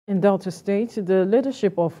In Delta State, the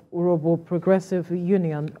leadership of Urhobo Progressive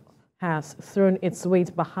Union has thrown its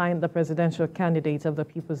weight behind the presidential candidate of the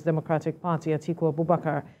People's Democratic Party, Atiku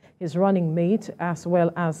Abubakar, his running mate, as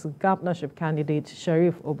well as governorship candidate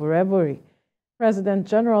Sheriff Oborevwori. President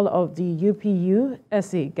General of the UPU,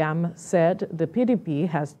 Ese Gam, said the PDP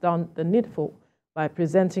has done the needful by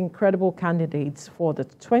presenting credible candidates for the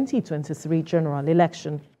 2023 general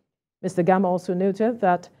election. Mr. Gam also noted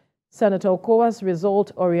that Senator Okowa's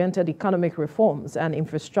result-oriented economic reforms and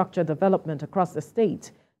infrastructure development across the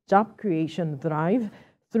state, job creation drive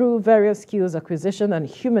through various skills acquisition and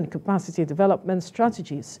human capacity development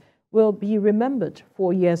strategies will be remembered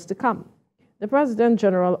for years to come. The President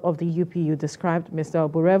General of the UPU described Mr.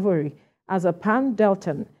 Oborevwori as a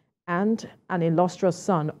pan-Deltan and an illustrious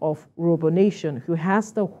son of Urhobo Nation who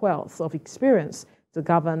has the wealth of experience to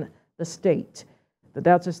govern the state. The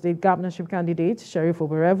Delta State governorship candidate, Sheriff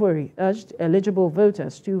Oborevwori, urged eligible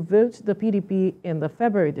voters to vote the PDP in the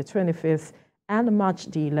February the 25th and March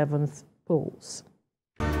the 11th polls.